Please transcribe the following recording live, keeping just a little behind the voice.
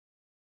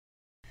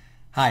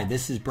Hi,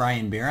 this is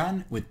Brian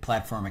Bieron with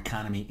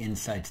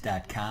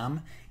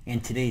PlatformEconomyInsights.com,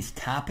 and today's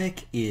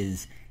topic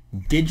is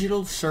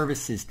digital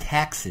services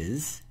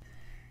taxes.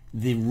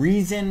 The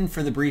reason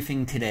for the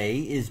briefing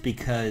today is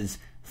because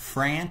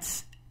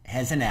France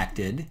has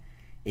enacted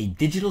a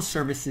digital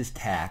services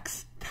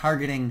tax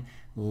targeting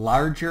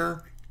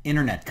larger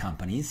internet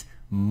companies,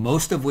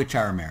 most of which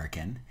are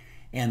American,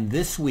 and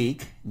this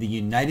week the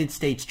United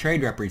States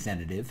Trade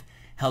Representative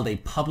held a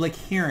public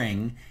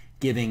hearing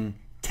giving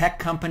tech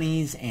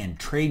companies and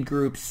trade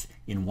groups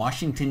in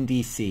Washington,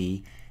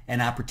 D.C.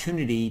 an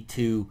opportunity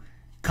to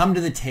come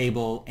to the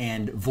table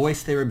and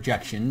voice their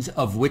objections,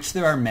 of which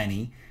there are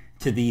many,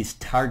 to these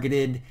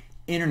targeted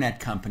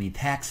internet company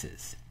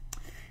taxes.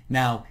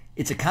 Now,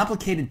 it's a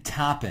complicated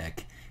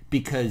topic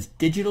because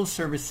digital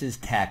services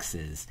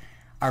taxes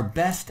are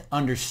best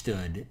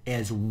understood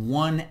as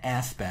one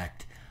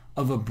aspect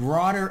of a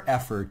broader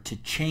effort to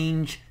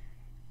change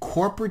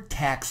corporate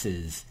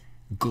taxes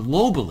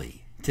globally,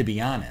 to be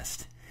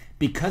honest,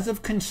 because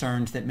of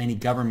concerns that many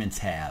governments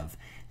have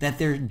that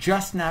they're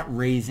just not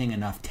raising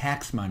enough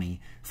tax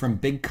money from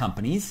big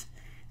companies.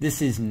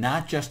 This is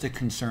not just a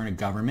concern of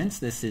governments.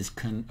 This is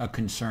a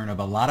concern of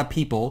a lot of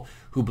people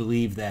who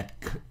believe that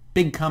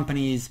big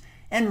companies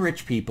and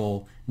rich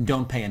people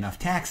don't pay enough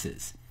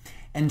taxes.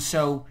 And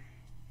so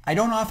I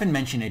don't often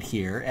mention it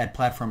here at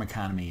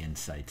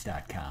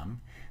PlatformEconomyInsights.com,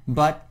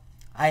 but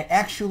I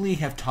actually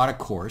have taught a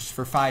course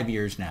for 5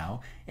 years now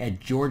at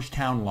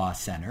Georgetown Law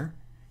Center,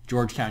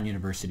 Georgetown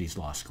University's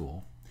law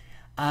school,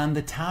 on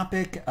the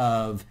topic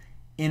of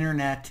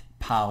internet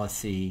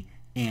policy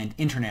and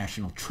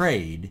international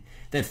trade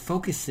that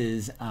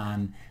focuses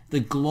on the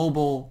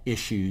global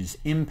issues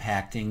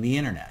impacting the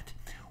internet.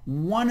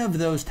 One of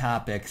those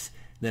topics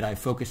that I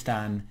focused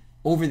on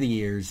over the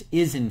years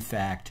is, in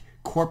fact,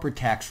 corporate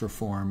tax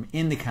reform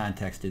in the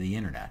context of the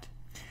internet,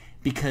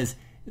 because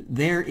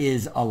there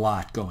is a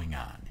lot going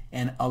on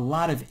and a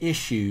lot of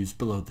issues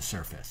below the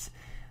surface.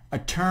 A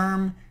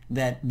term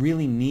that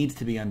really needs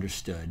to be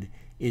understood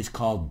is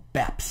called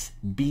BEPS,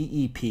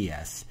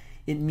 B-E-P-S.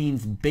 It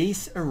means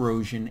base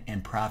erosion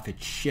and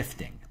profit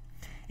shifting.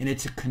 And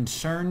it's a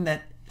concern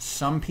that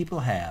some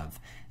people have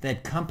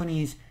that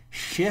companies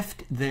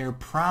shift their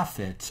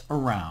profits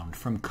around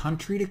from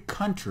country to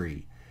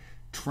country,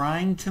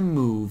 trying to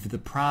move the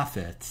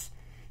profits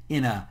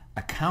in an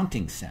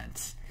accounting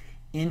sense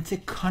into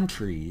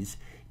countries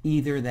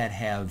either that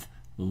have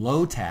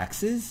low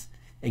taxes.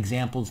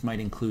 Examples might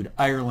include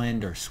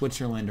Ireland or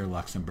Switzerland or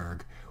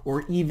Luxembourg,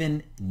 or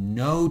even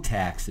no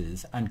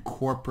taxes on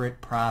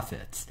corporate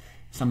profits.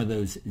 Some of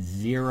those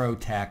zero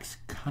tax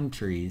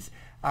countries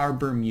are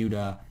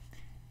Bermuda,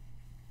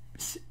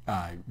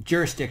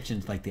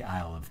 jurisdictions like the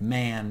Isle of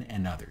Man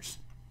and others.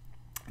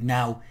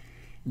 Now,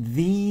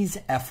 these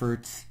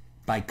efforts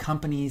by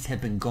companies have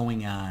been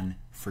going on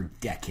for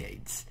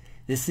decades.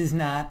 This is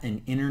not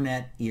an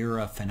internet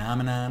era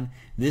phenomenon.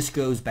 This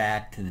goes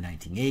back to the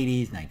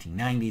 1980s,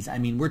 1990s. I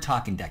mean, we're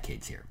talking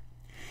decades here.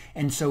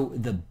 And so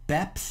the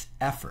BEPS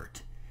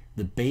effort,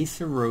 the base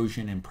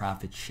erosion and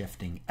profit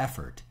shifting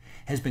effort,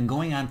 has been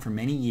going on for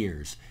many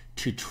years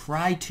to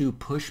try to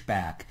push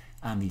back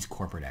on these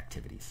corporate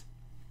activities.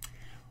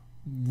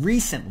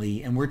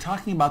 Recently, and we're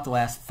talking about the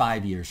last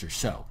 5 years or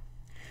so,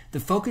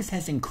 the focus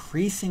has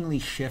increasingly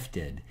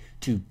shifted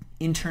to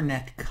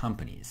internet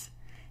companies,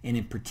 and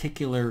in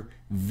particular,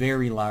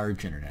 very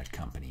large internet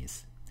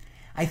companies.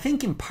 I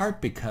think in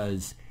part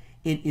because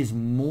it is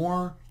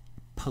more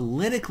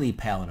politically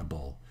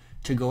palatable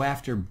to go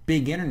after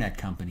big internet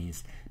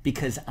companies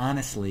because,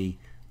 honestly,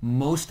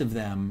 most of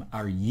them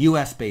are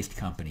U.S.-based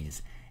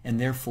companies, and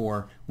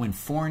therefore, when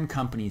foreign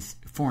countries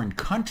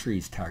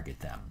target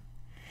them,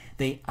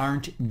 they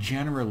aren't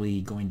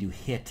generally going to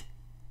hit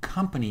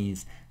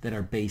companies that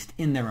are based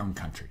in their own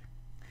country.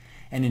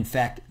 And in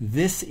fact,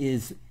 this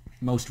is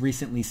most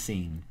recently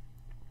seen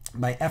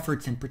by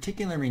efforts in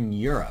particular in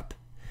Europe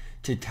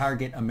to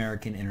target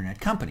American internet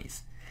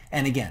companies.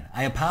 And again,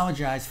 I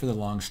apologize for the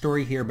long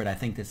story here, but I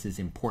think this is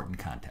important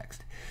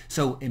context.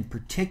 So in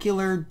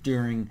particular,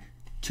 during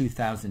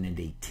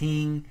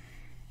 2018,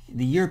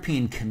 the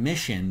European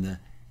Commission, the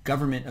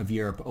government of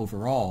Europe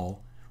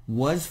overall,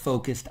 was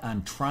focused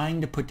on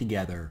trying to put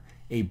together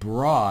a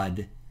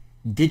broad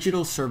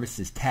digital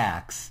services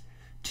tax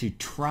to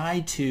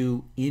try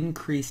to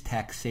increase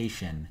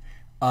taxation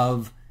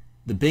of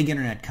the big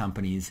internet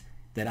companies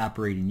that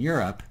operate in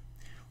Europe,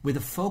 with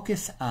a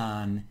focus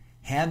on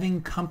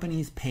having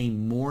companies pay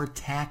more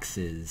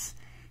taxes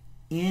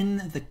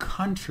in the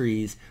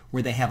countries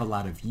where they have a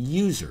lot of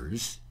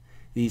users.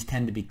 These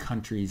tend to be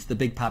countries, the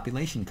big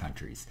population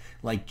countries,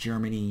 like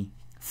Germany,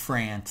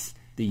 France,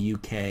 the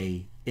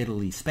UK,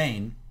 Italy,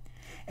 Spain,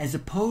 as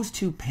opposed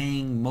to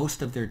paying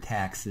most of their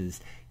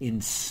taxes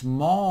in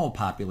small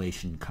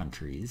population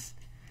countries,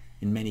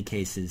 in many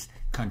cases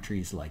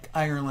countries like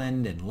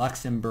Ireland and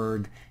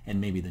Luxembourg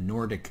and maybe the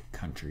Nordic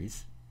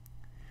countries.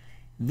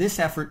 This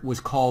effort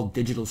was called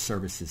Digital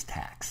Services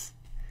Tax.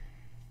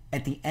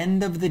 At the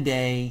end of the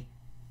day,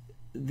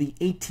 the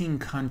 18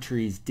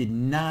 countries did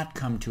not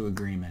come to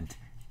agreement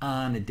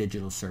on a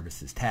digital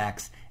services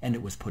tax, and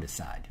it was put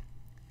aside.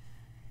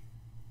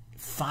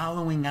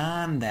 Following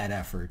on that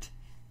effort,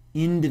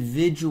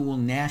 individual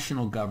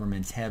national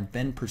governments have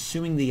been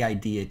pursuing the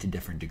idea to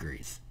different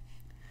degrees.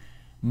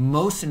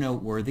 Most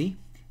noteworthy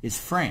is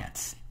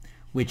France,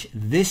 which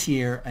this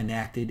year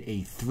enacted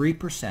a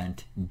 3%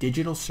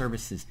 digital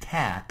services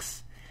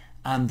tax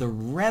on the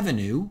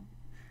revenue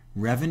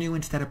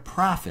instead of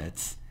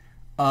profits,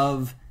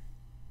 of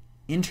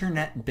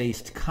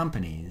internet-based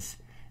companies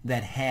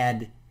that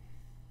had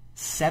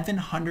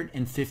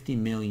 750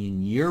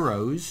 million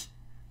euros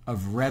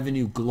of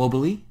revenue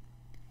globally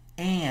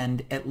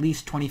and at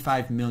least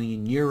 25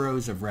 million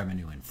euros of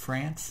revenue in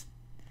France.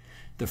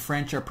 The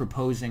French are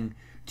proposing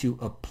to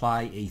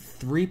apply a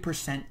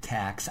 3%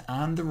 tax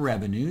on the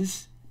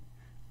revenues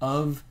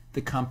of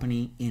the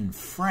company in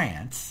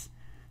France.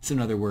 So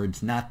in other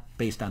words, not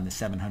based on the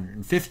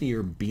 750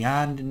 or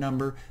beyond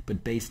number,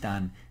 but based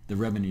on the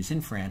revenues in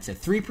France, a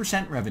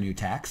 3% revenue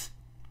tax.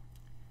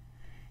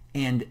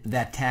 And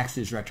that tax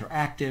is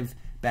retroactive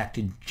back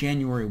to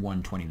January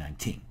 1,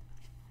 2019.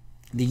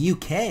 The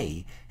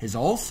UK has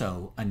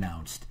also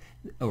announced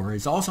or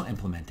has also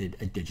implemented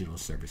a digital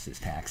services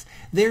tax.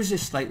 Theirs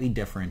is slightly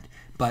different,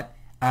 but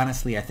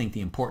honestly, I think the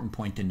important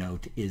point to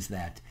note is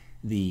that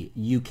the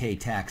UK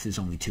tax is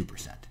only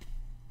 2%.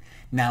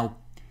 Now,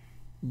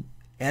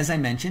 as I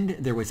mentioned,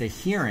 there was a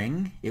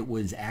hearing, it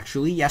was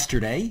actually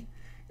yesterday,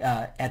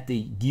 at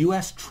the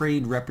U.S.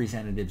 Trade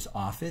Representative's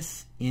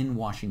office in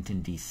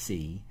Washington,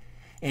 D.C.,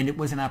 and it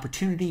was an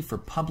opportunity for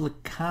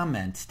public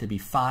comments to be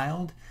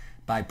filed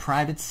by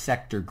private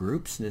sector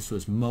groups. This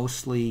was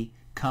mostly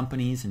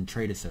companies and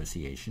trade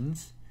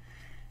associations,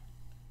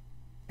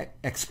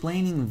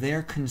 explaining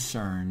their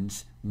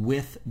concerns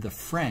with the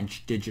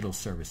French digital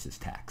services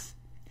tax.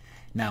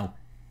 Now,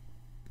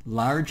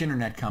 large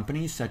internet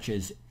companies such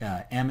as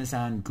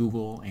Amazon,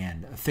 Google,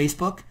 and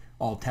Facebook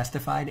all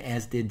testified,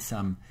 as did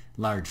some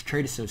large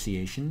trade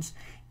associations,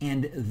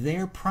 and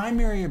their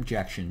primary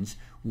objections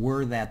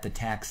were that the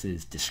tax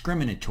is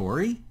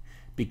discriminatory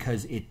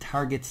because it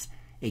targets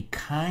a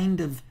kind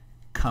of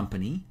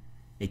company,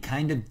 a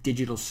kind of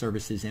digital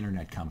services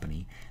internet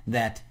company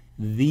that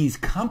these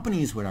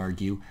companies would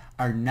argue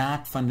are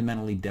not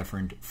fundamentally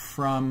different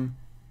from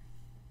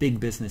big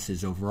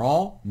businesses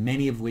overall,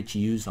 many of which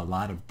use a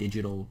lot of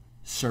digital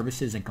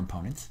services and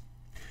components.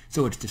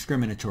 So it's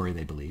discriminatory,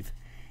 they believe.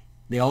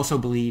 They also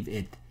believe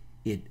it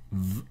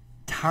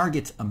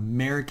targets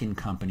American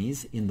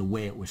companies in the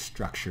way it was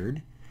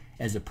structured,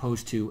 as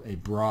opposed to a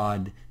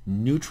broad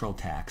neutral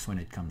tax when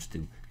it comes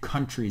to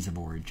countries of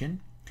origin.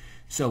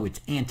 So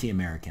it's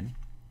anti-American.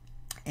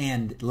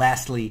 And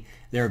lastly,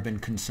 there have been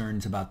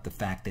concerns about the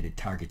fact that it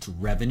targets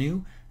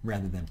revenue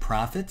rather than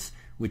profits,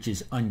 which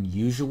is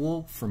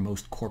unusual for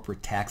most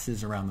corporate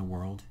taxes around the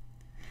world.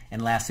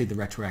 And lastly, the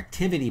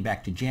retroactivity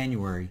back to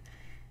January.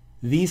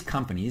 These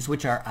companies,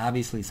 which are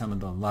obviously some of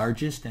the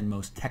largest and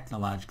most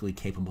technologically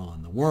capable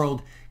in the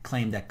world,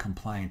 claim that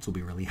compliance will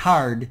be really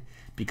hard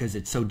because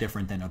it's so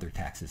different than other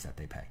taxes that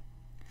they pay.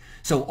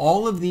 So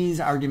all of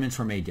these arguments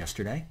were made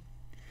yesterday.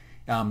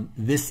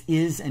 This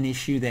is an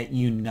issue that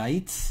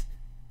unites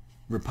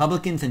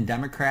Republicans and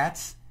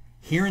Democrats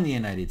here in the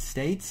United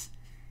States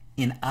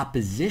in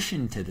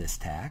opposition to this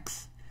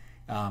tax.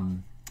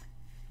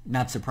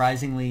 Not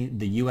surprisingly,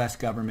 the U.S.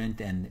 government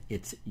and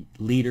its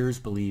leaders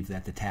believe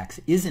that the tax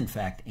is in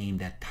fact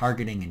aimed at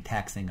targeting and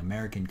taxing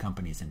American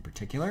companies in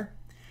particular.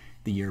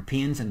 The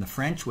Europeans and the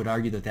French would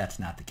argue that that's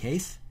not the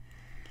case.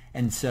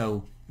 And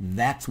so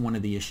that's one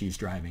of the issues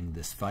driving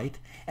this fight.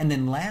 And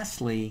then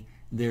lastly,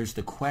 there's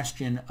the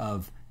question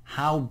of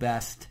how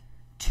best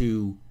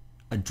to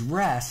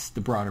address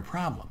the broader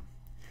problem.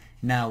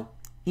 Now,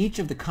 each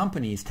of the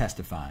companies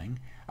testifying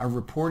are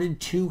reported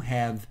to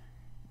have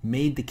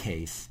made the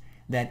case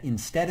that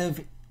instead of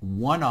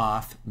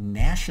one-off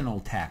national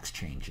tax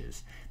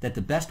changes, that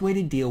the best way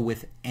to deal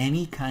with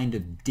any kind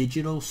of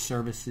digital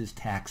services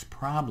tax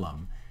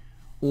problem,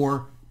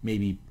 or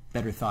maybe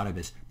better thought of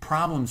as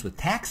problems with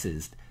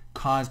taxes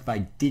caused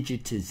by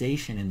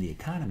digitization in the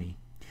economy,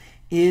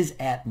 is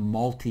at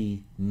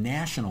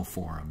multinational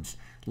forums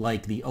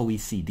like the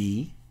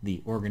OECD,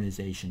 the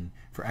Organization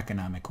for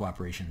Economic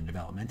Cooperation and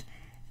Development,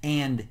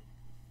 and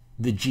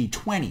the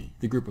G20,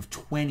 the group of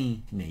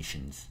 20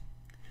 nations,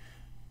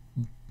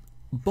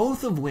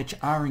 both of which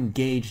are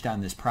engaged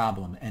on this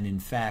problem. And in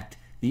fact,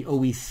 the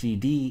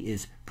OECD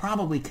is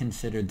probably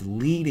considered the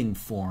leading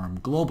forum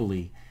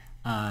globally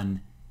on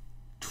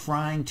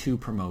trying to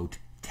promote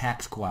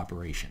tax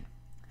cooperation.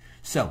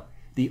 So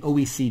the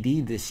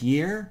OECD this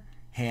year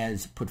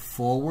has put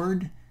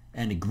forward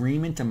an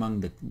agreement among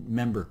the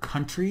member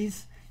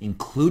countries,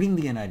 including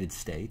the United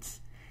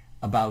States,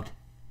 about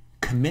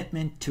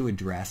commitment to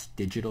address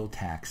digital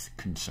tax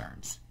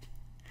concerns.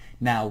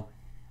 Now,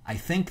 I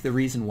think the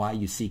reason why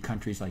you see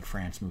countries like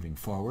France moving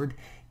forward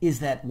is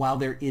that while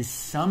there is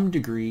some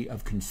degree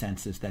of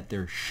consensus that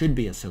there should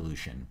be a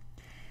solution,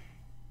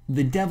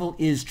 the devil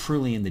is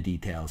truly in the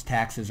details.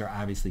 Taxes are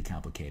obviously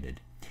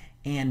complicated.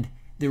 And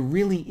there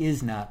really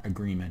is not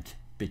agreement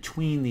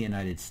between the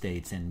United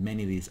States and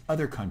many of these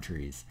other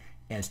countries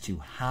as to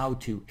how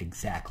to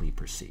exactly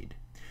proceed.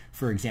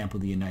 For example,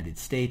 the United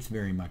States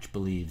very much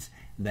believes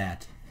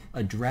that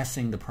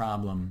addressing the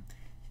problem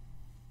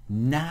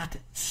not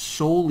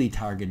solely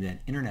targeted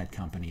at internet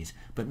companies,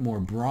 but more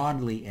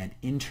broadly at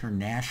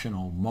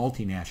international,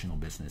 multinational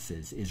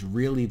businesses is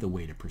really the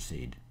way to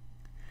proceed.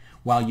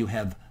 While you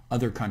have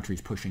other countries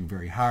pushing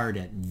very hard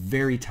at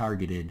very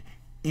targeted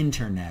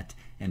internet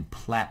and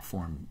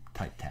platform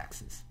type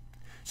taxes.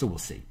 So we'll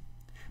see.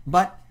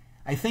 But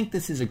I think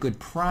this is a good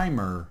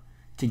primer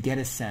to get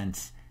a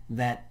sense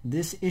that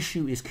this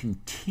issue is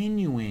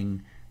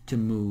continuing to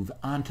move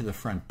onto the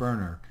front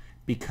burner,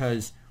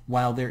 because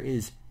while there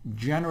is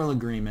general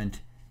agreement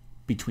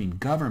between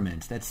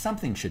governments that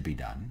something should be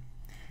done,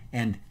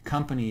 and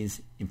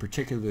companies, in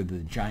particular the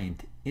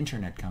giant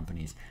internet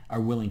companies,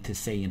 are willing to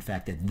say, in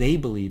fact, that they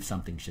believe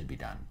something should be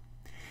done,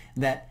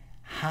 that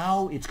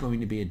how it's going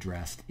to be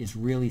addressed is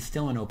really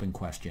still an open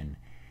question,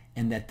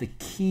 and that the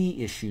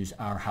key issues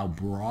are how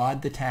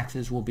broad the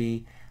taxes will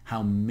be,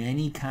 how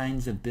many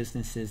kinds of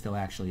businesses they'll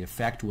actually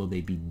affect. Will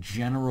they be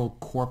general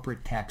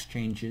corporate tax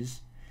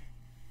changes?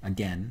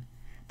 Again,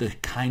 the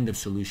kind of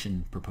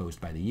solution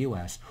proposed by the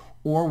U.S.,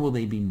 or will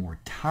they be more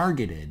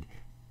targeted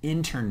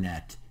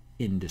internet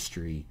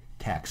industry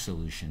tax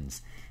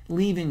solutions,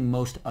 leaving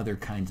most other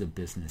kinds of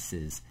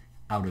businesses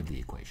out of the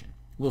equation?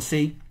 We'll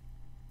see.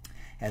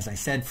 As I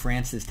said,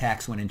 France's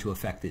tax went into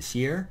effect this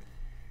year.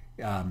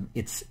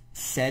 It's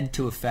said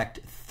to affect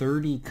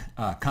 30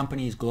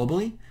 companies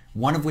globally,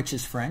 one of which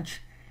is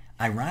French.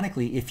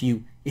 Ironically, if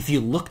you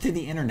look to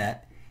the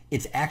internet,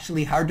 it's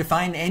actually hard to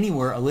find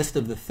anywhere a list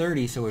of the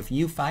 30. So if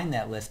you find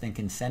that list and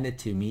can send it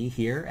to me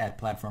here at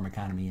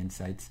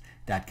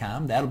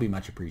platformeconomyinsights.com, that'll be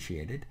much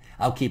appreciated.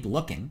 I'll keep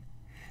looking.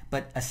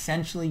 But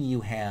essentially,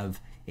 you have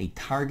a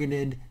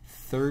targeted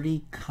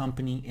 30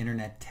 company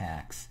internet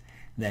tax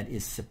that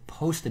is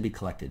supposed to be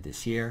collected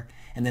this year.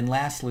 And then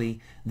lastly,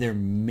 there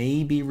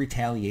may be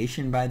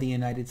retaliation by the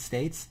United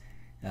States.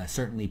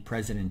 Certainly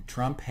President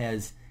Trump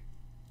has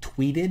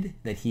tweeted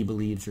that he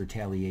believes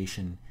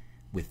retaliation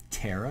with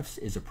tariffs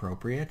is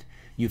appropriate.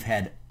 You've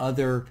had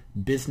other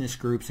business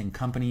groups and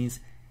companies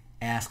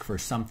ask for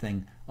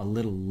something a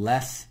little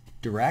less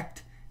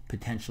direct,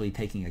 potentially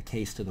taking a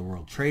case to the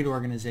World Trade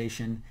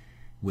Organization,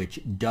 which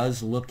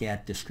does look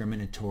at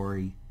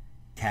discriminatory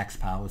tax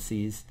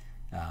policies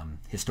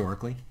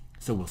historically.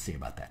 So we'll see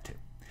about that too.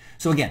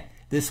 So again,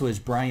 this was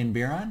Brian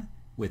Bieron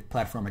with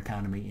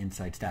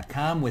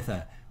platformeconomyinsights.com with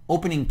an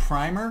opening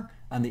primer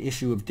on the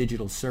issue of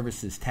digital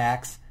services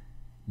tax,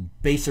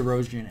 base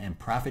erosion and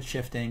profit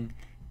shifting,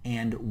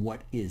 and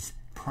what is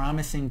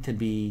promising to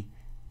be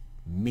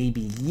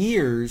maybe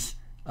years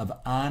of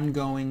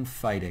ongoing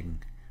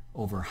fighting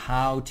over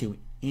how to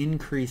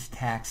increase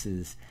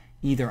taxes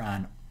either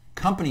on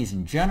companies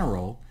in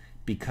general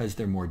because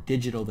they're more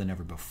digital than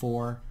ever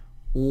before,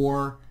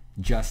 or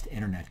just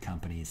internet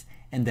companies,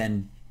 and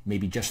then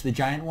maybe just the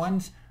giant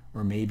ones,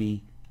 or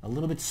maybe a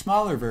little bit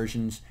smaller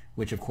versions,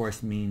 which of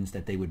course means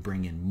that they would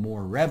bring in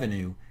more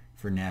revenue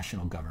for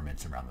national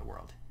governments around the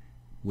world.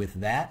 With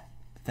that,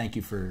 thank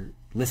you for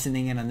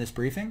listening in on this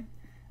briefing.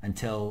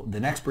 Until the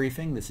next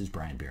briefing, this is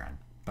Brian Bieron.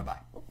 Bye-bye.